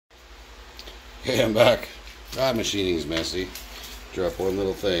Okay, I'm back. Machining's messy. Drop one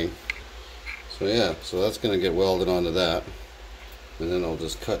little thing. So yeah, so that's gonna get welded onto that, and then I'll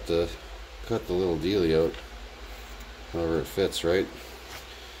just cut the little dealie out, however it fits, right?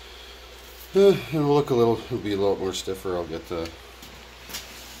 It'll look it'll be a lot more stiffer. I'll get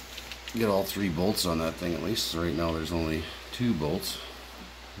all 3 bolts on that thing at least. So right now there's only 2 bolts.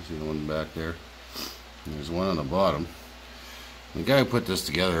 You see the one back there? And there's one on the bottom. The guy who put this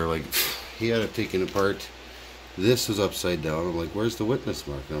together, like, he had it taken apart. This was upside down. I'm like, where's the witness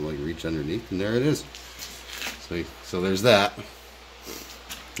mark? And I'm like, reach underneath, and there it is. So there's that.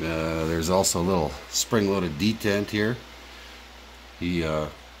 There's also a little spring-loaded detent here. He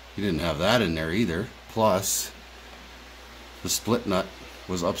didn't have that in there either. Plus, the split nut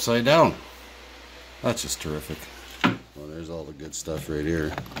was upside down. That's just terrific. Well, there's all the good stuff right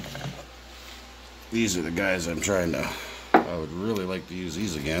here. These are the guys I would really like to use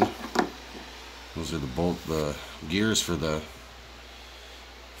these again. Those are the gears for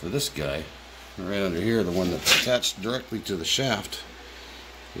this guy. Right under here, the one that's attached directly to the shaft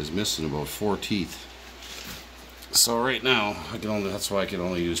is missing about 4 teeth. So right now, that's why I can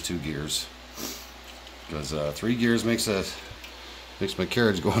only use 2 gears. Because 3 gears makes my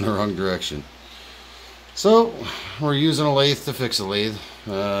carriage go in the wrong direction. So we're using a lathe to fix a lathe.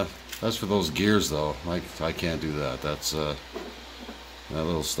 As for those gears though, I can't do that. That's that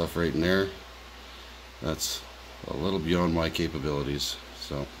little stuff right in there. That's a little beyond my capabilities.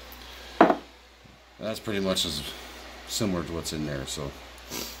 So that's pretty much as similar to what's in there. So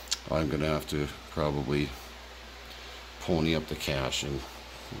I'm gonna have to probably pony up the cash and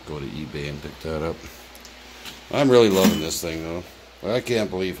go to eBay and pick that up. I'm really loving this thing though. I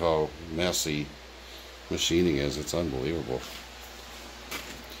can't believe how messy machining is. It's unbelievable.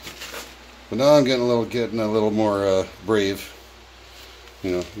 But now I'm getting a little more brave.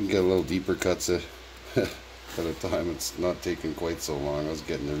 You know, you can get a little deeper cuts at a time. It's not taking quite so long. I was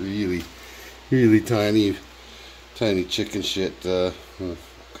getting a really tiny chicken shit. Well,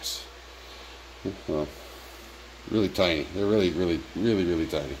 really tiny. They're really tiny.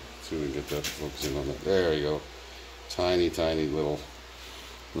 Let's see if we can get that focusing on that. There you go. Tiny little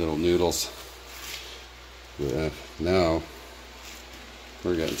noodles. Now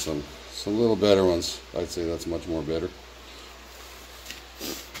we're getting some little better ones. I'd say that's much more better.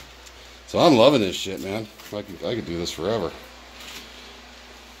 So I'm loving this shit, man. I could do this forever.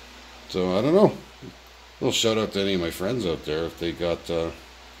 So I don't know. A little shout out to any of my friends out there if they got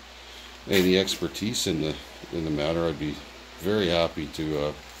any expertise in the matter. I'd be very happy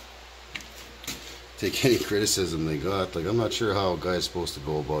to take any criticism they got. Like, I'm not sure how a guy's supposed to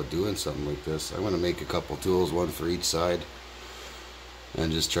go about doing something like this. I want to make a couple tools, one for each side,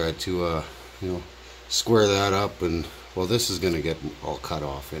 and just try to you know, square that up. And well, this is going to get all cut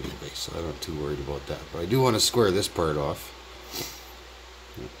off anyway, so I'm not too worried about that. But I do want to square this part off.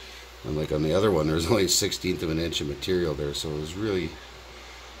 And like on the other one, there's only 1/16 of an inch of material there, so it was really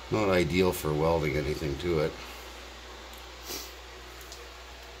not ideal for welding anything to it.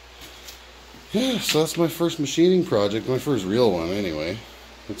 Yeah, so that's my first machining project, my first real one anyway.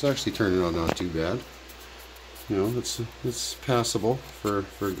 It's actually turning out not too bad. You know, it's passable for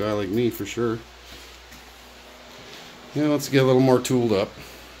a guy like me, for sure. Yeah, let's get a little more tooled up.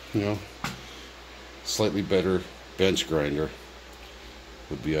 You know, slightly better bench grinder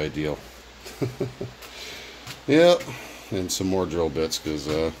would be ideal. Yeah, and some more drill bits, because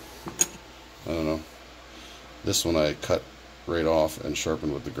I don't know. This one I cut right off and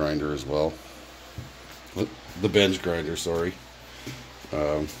sharpened with the grinder as well. The bench grinder, sorry.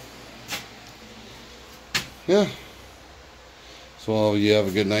 Yeah. So you have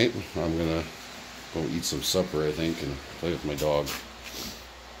a good night. I'm gonna go eat some supper, I think, and play with my dog,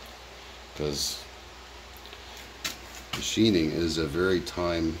 because machining is a very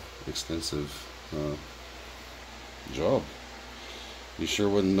time extensive job. You sure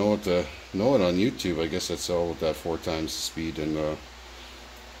wouldn't know it on YouTube. I guess that's all with that 4 times the speed and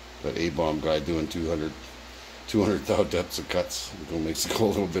that A-bomb guy doing 200 thou depths of cuts. It makes it go a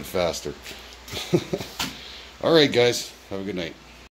little bit faster. Alright guys, have a good night.